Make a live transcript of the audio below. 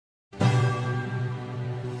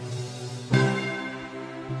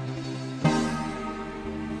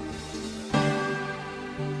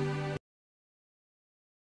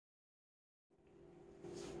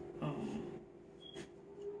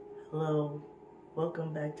Hello,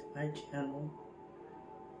 welcome back to my channel.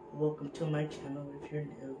 Welcome to my channel if you're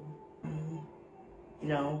new. You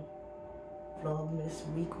know, VLOGMAS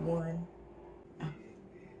week 1.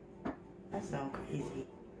 That sounds crazy.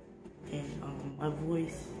 And my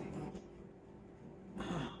voice,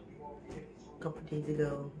 a couple days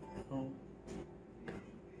ago,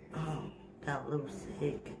 got a little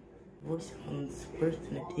sick. Voice sounds worse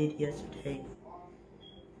than it did yesterday.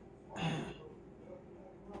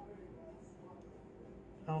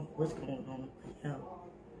 I don't know what's going on, but yeah,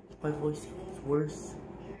 my voice sounds worse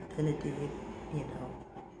than it did, it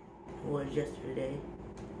was yesterday.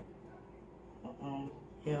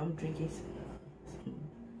 Yeah, I'm drinking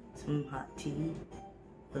some hot tea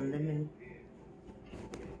with lemon.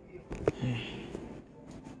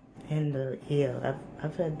 And yeah,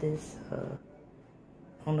 I've had this, I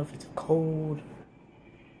don't know if it's a cold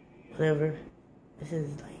or whatever. This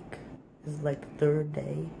is like the 3rd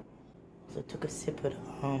day. So I took a sip of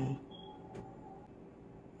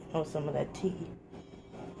some of that tea,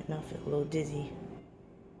 and I feel a little dizzy.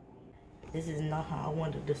 This is not how I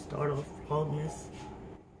wanted to start off VLOGMAS.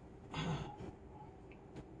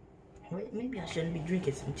 Maybe I shouldn't be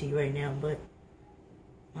drinking some tea right now, but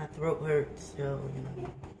my throat hurts, so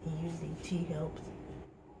usually tea helps.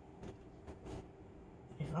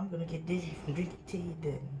 If I'm gonna get dizzy from drinking tea,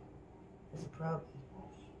 then that's a problem.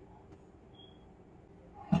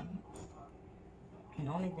 And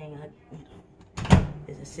the only thing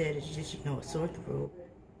as I said, is just, a sore throat,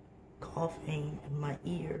 coughing, and my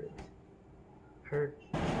ears hurt.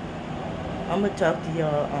 I'm gonna talk to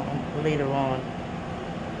y'all later on,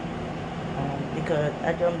 because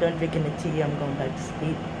after I'm done drinking the tea, I'm going back to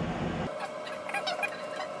sleep.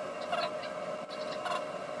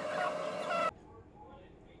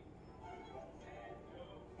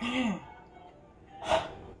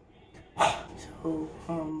 So,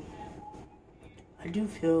 I do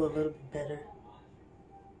feel a little bit better.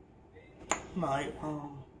 My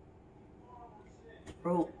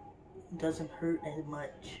throat doesn't hurt as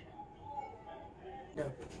much. The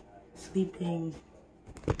sleeping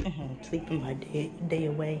my day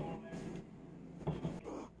away.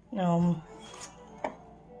 I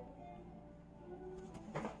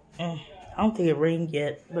don't think it rained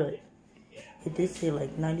yet, but it did say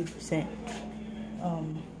like 90%.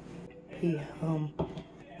 Yeah,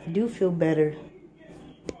 I do feel better.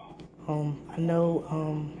 I know,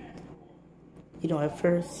 at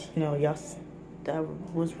first, y'all, I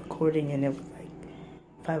was recording and it was like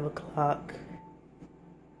 5 o'clock.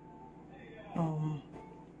 And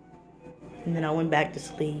then I went back to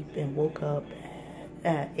sleep and woke up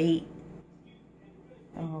at 8.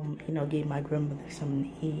 Gave my grandmother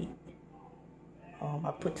something to eat.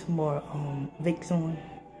 I put some more Vicks on.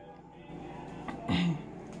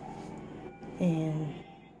 And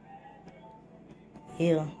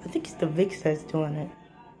yeah, I think it's the Vicks that's doing it.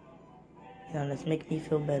 That's making me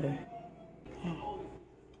feel better.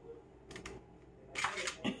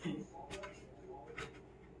 I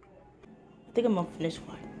think I'm gonna finish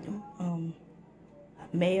watching. I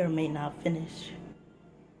may or may not finish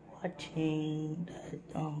watching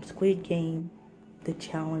the Squid Game, the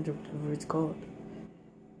challenge or whatever it's called.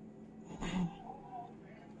 I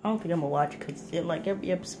don't think I'm gonna watch it because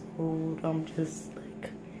every episode I'm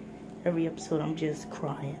just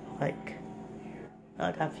crying. Like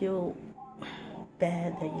I feel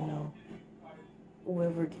bad that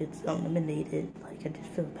whoever gets eliminated. I just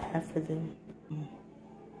feel bad for them.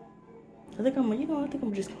 I think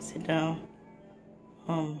I'm just gonna sit down,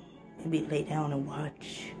 maybe lay down and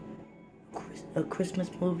watch a Christmas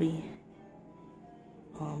movie.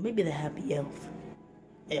 Maybe The Happy Elf.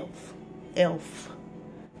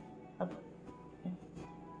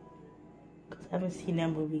 Because I haven't seen that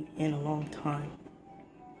movie in a long time.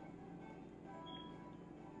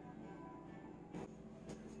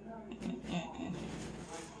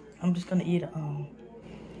 I'm just gonna eat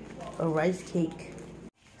a rice cake.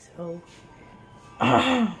 So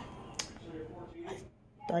I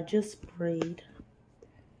just sprayed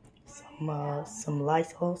some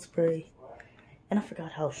Lysol spray, and I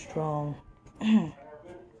forgot how strong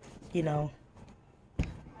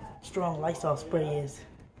strong Lysol spray is.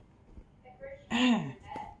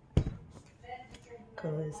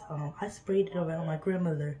 Cause I sprayed it around my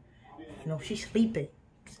grandmother. She's sleeping.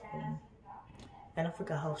 So, and I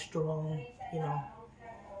forgot how strong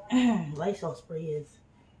Lysol spray is.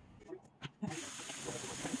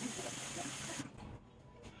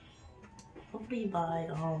 Hopefully by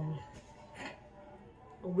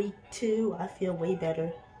week 2 I feel way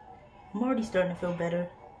better. I'm already starting to feel better.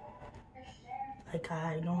 Like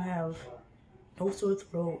I don't have no sore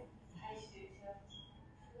throat.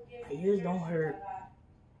 My ears don't hurt.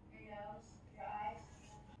 I'm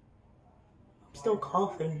still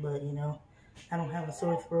coughing, but you know, I don't have a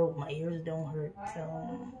sore throat. My ears don't hurt,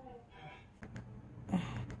 so.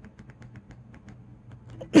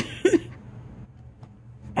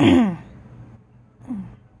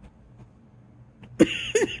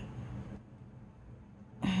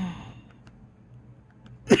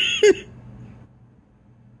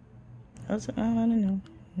 That's, I don't know.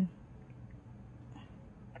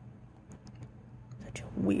 Such a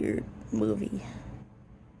weird movie.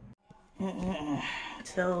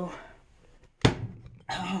 So,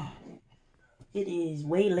 it is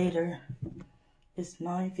way later. It's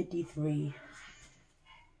 9:53.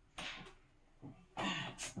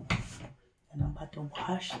 And I'm about to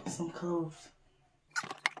wash some clothes.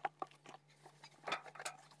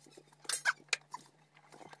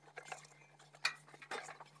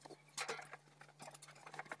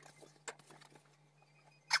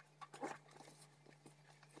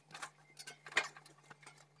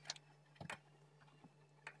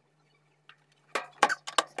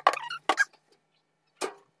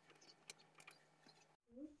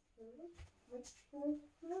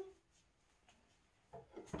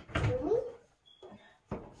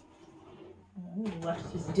 I need to wash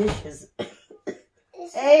these dishes.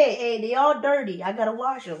 Hey, they all dirty. I gotta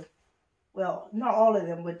wash them. Well, not all of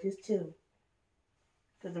them, but just two.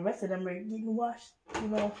 Because the rest of them are getting washed, you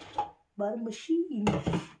know, by the machine. That's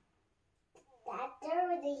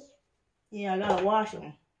dirty. Yeah, I gotta wash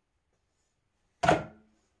them.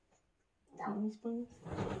 No. Spoons?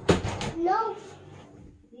 No.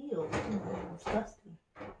 Ew, disgusting.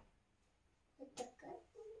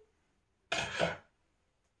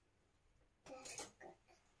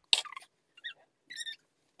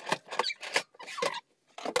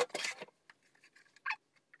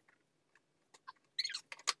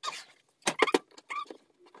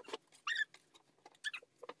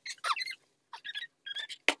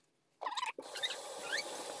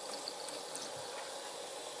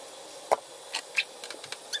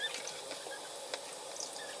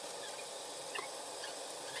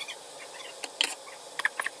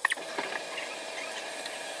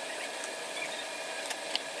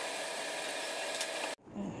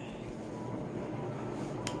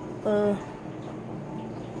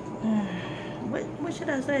 What should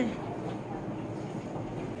I say?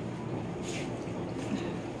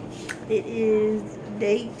 It is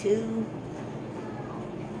day 2.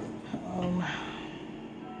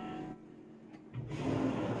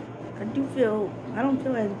 I don't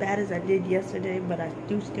feel as bad as I did yesterday, but I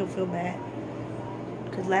do still feel bad.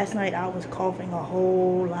 Because last night I was coughing a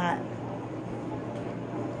whole lot.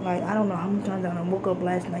 Like, I don't know how many times I woke up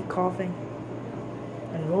last night coughing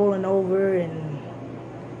and rolling over and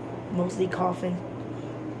mostly coughing.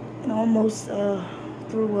 And almost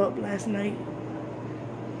threw up last night.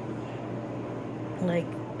 Like,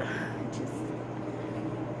 just...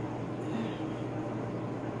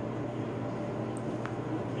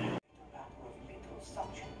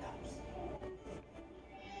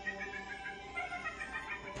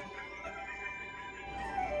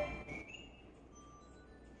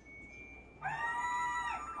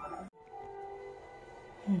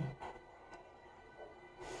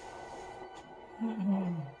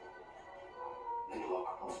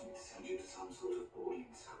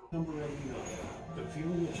 Number 89, the fuel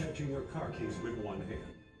will catching your car keys with one hand.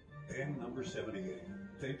 And number 78,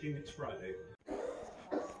 thinking it's Friday.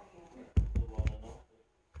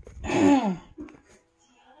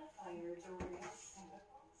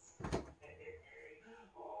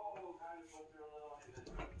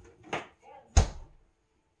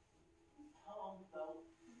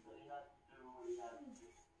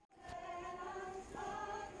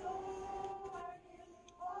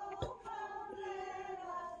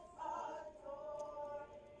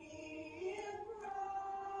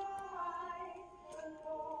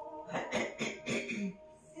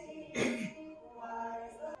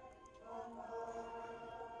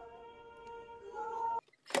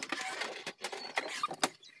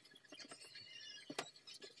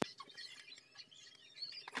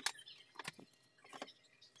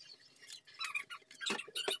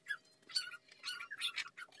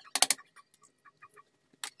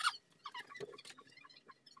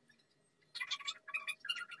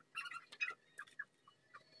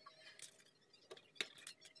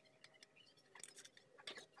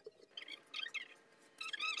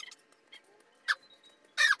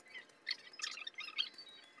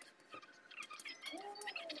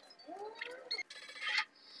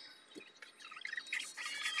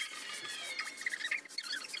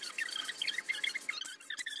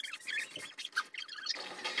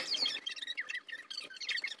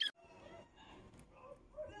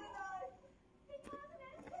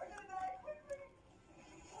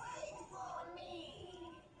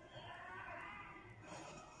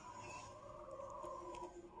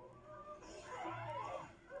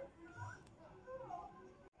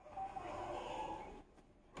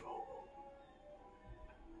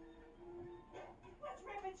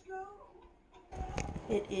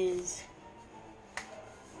 It is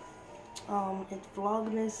it's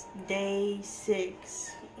Vlogmas day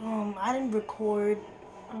 6. I didn't record.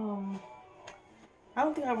 I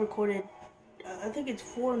don't think I recorded. I think it's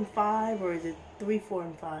 4 and 5, or is it 3, 4,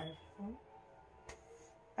 and 5?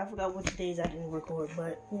 I forgot which days I didn't record,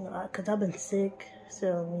 but you know, cause I've been sick,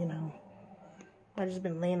 so you know, I just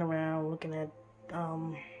been laying around looking at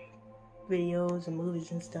videos and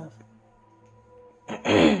movies and stuff.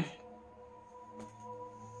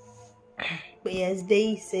 But yeah, it's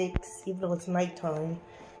day 6, even though it's nighttime.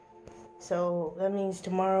 So that means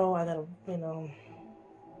tomorrow I gotta, you know,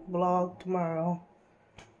 vlog tomorrow.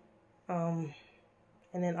 And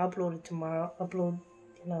then upload it tomorrow. Upload,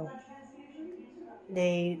 you know,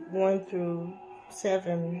 day 1 through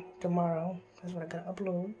 7 tomorrow. That's what I gotta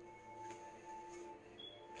upload.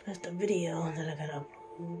 That's the video that I gotta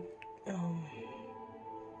upload.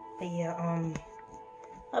 But yeah,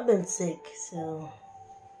 I've been sick, so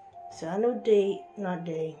I know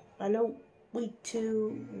I know week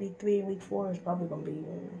 2, week 3, week 4 is probably gonna be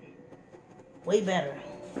way better.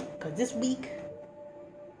 Cause this week,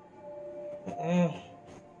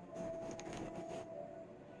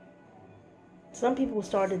 some people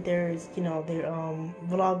started theirs, you know, their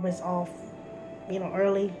Vlogmas off, you know,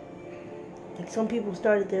 early. Like some people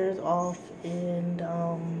started theirs off in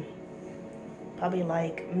probably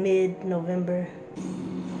like mid-November.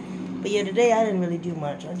 But yeah, today I didn't really do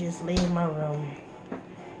much. I just lay in my room.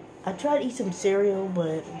 I tried to eat some cereal,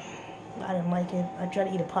 but I didn't like it. I tried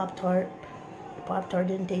to eat a Pop-Tart. The Pop-Tart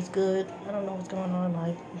didn't taste good. I don't know what's going on,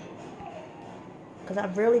 like, because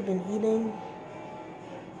I've really been eating.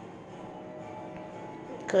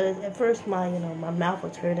 Because at first my mouth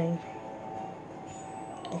was hurting.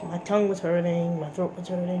 Like my tongue was hurting. My throat was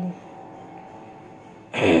hurting.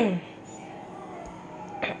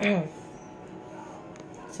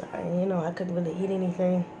 So, you know, I couldn't really eat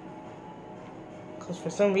anything. Because for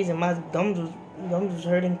some reason my gums was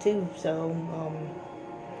hurting too. So,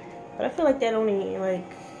 but I feel like that only, like,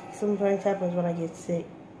 sometimes happens when I get sick,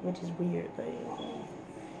 which is weird. Like,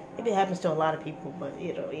 maybe it happens to a lot of people, but,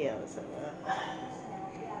 you know, yeah. So,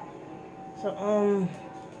 I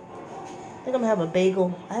think I'm gonna have a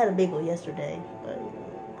bagel. I had a bagel yesterday, but,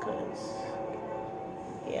 because,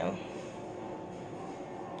 yeah.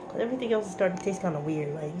 Because everything else is starting to taste kind of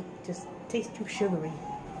weird. Like, it just tastes too sugary.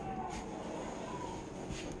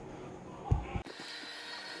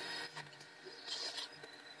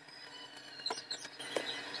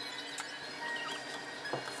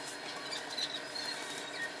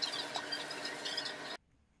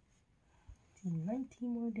 See, 19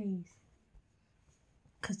 more days.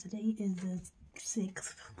 Because today is the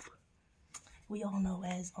 6th. We all know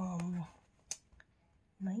as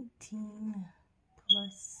 19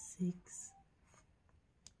 plus 6.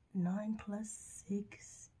 9 plus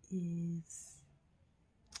 6 is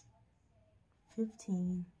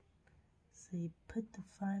 15. So you put the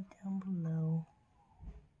 5 down below.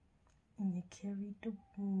 And you carry the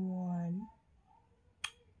 1.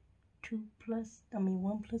 1 plus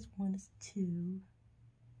 1 is 2.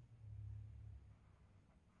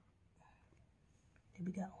 There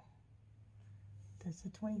we go. That's the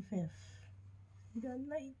 25th. We got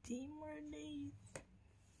 19 more days.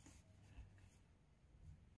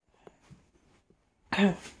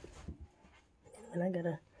 And I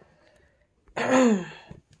gotta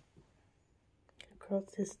cross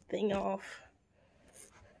this thing off.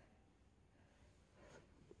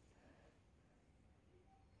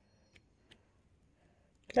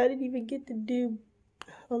 I didn't even get to do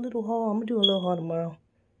a little haul. I'm gonna do a little haul tomorrow.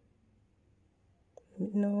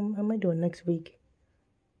 No, I might do it next week.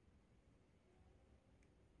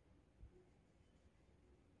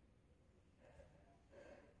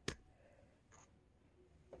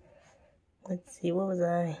 Let's see, what was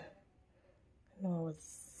I? I know I was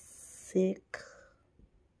sick.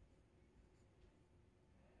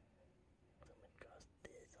 Let me cross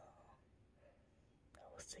this off. I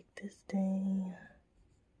was sick this day.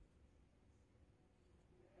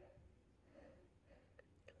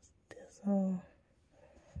 Cross this off.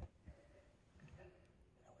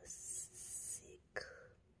 I was sick.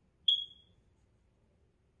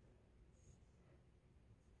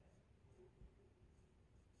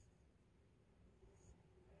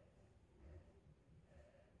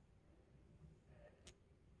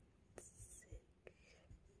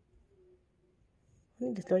 I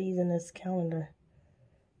need to start using this calendar.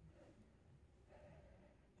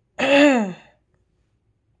 Let's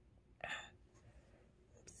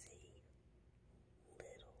see.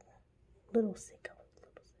 Little sick. I was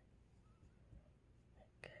little sick.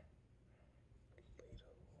 Little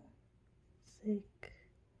sick.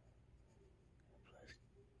 Plus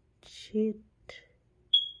chit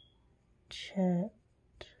chat.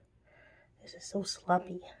 This is so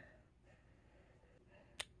sloppy.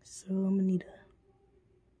 So I'm gonna need a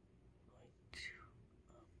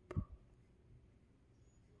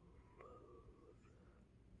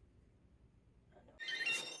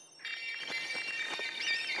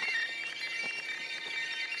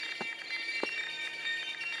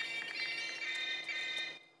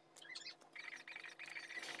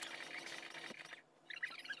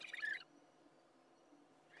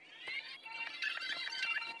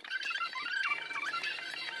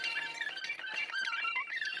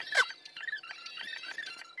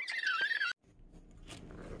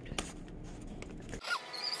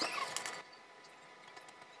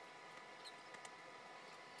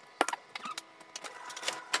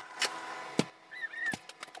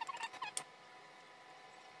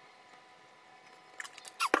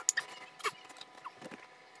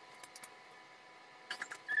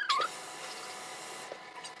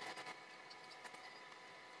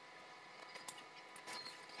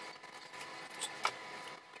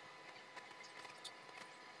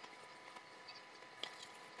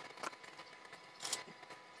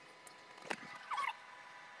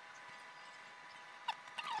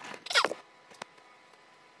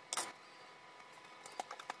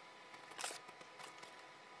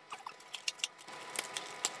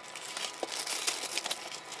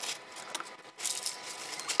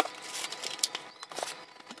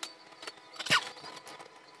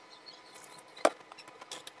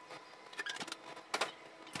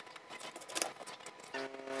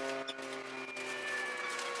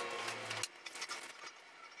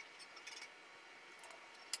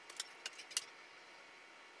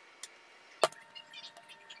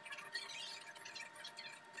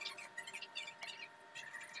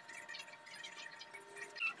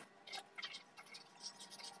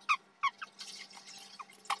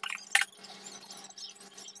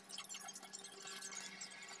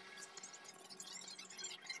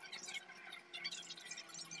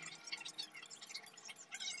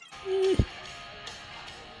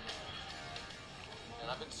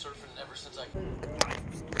I've been surfing ever since I...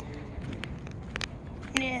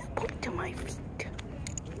 Yeah, point to my feet.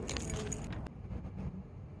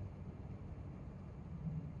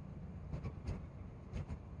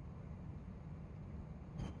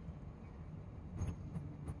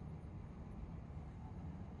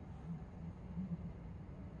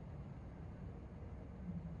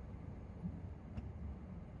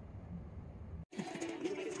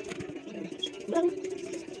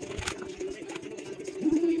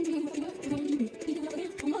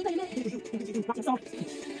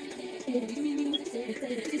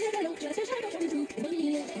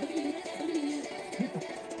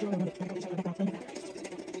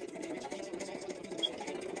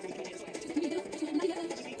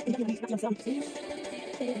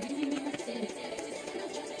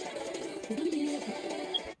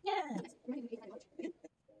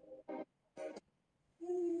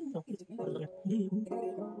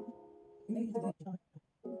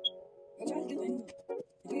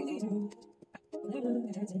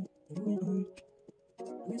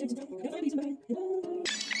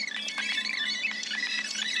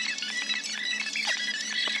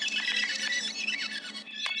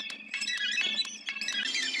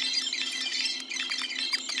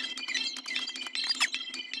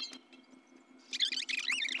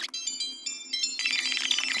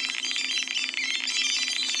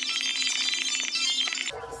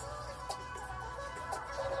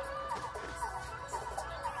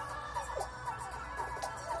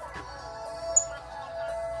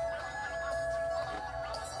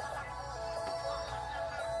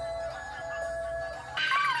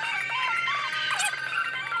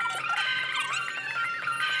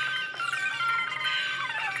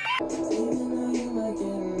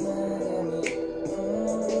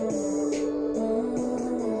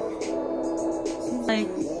 Like,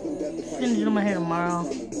 finish doing my hair tomorrow.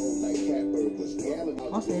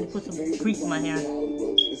 Also, need to put some grease in my hair.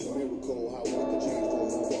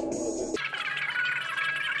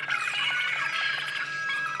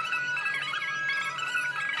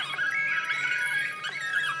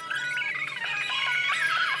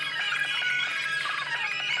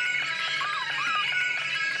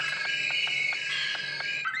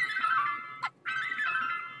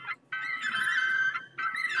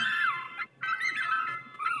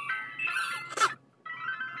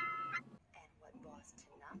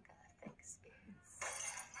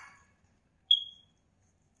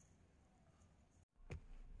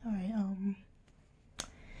 Alright,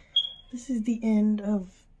 this is the end of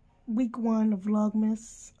week 1 of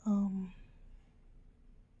Vlogmas.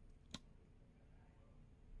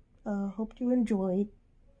 Hope you enjoyed.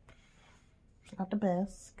 It's not the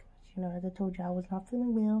best. You know, as I told you, I was not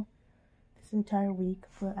feeling well this entire week,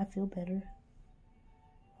 but I feel better.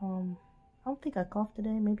 I don't think I coughed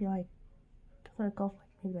today. Maybe like, I started coughing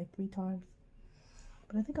maybe like 3 times.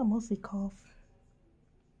 But I think I mostly cough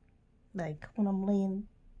like when I'm laying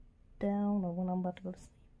down or when I'm about to go to sleep.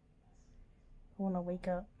 Or when I wake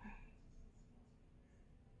up.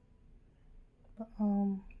 But,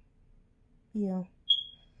 yeah.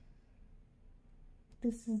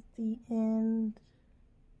 This is the end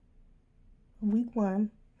of week 1.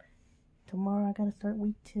 Tomorrow I gotta start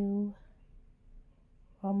week 2.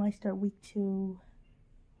 Or I might start week 2.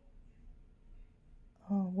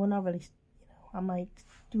 Well, not really, you know, I might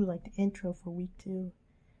do like the intro for week 2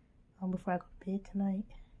 before I go to bed tonight.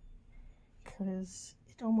 Because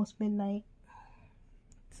it's almost midnight.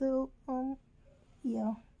 So,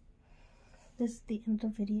 yeah. This is the end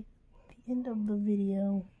of the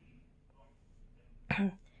video.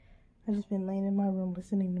 I've just been laying in my room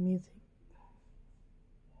listening to music.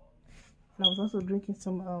 And I was also drinking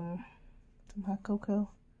some hot cocoa.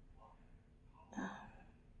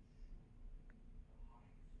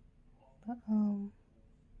 But,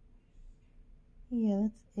 yeah,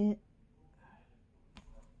 that's it.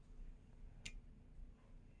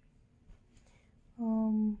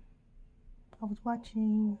 I was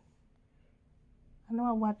watching, I know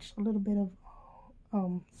I watched a little bit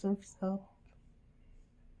of, Surf's Up.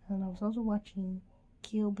 And I was also watching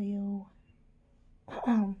Kill Bill.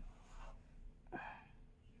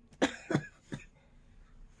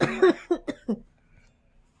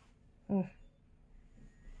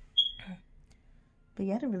 But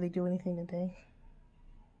yeah, I didn't really do anything today.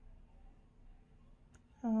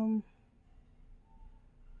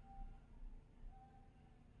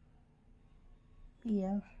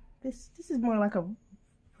 Yeah, this is more like a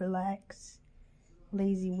relaxed,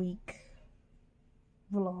 lazy week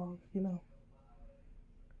vlog, you know.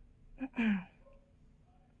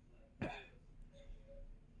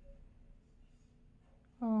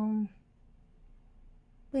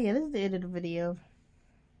 But yeah, this is the end of the video,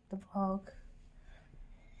 the vlog.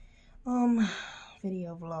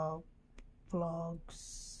 Video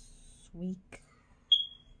vlogs, week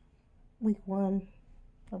 1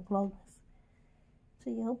 of VLOGMAS. So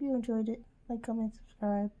yeah, I hope you enjoyed it. Like, comment,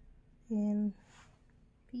 subscribe, and